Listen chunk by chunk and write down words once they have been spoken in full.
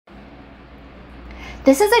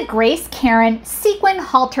This is a Grace Karen sequin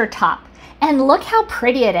halter top, and look how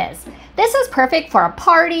pretty it is. This is perfect for a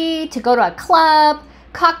party, to go to a club,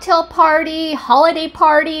 cocktail party, holiday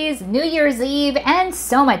parties, New Year's Eve, and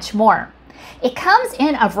so much more. It comes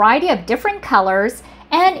in a variety of different colors,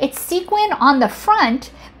 and it's sequin on the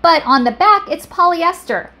front, but on the back it's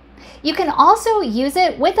polyester. You can also use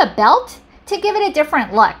it with a belt to give it a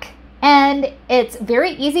different look. And it's very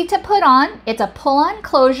easy to put on. It's a pull-on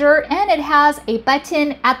closure, and it has a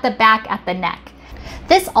button at the back at the neck.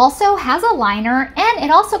 This also has a liner, and it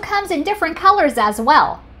also comes in different colors as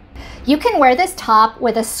well. You can wear this top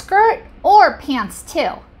with a skirt or pants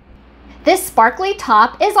too. This sparkly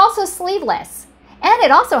top is also sleeveless, and it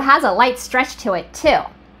also has a light stretch to it too.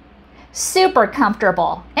 Super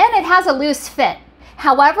comfortable, and it has a loose fit.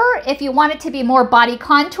 However, if you want it to be more body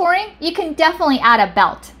contouring, you can definitely add a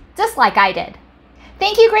belt, just like I did.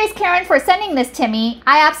 Thank you, Grace Karen, for sending this to me.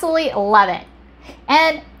 I absolutely love it.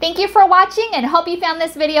 And thank you for watching, and hope you found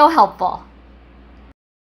this video helpful.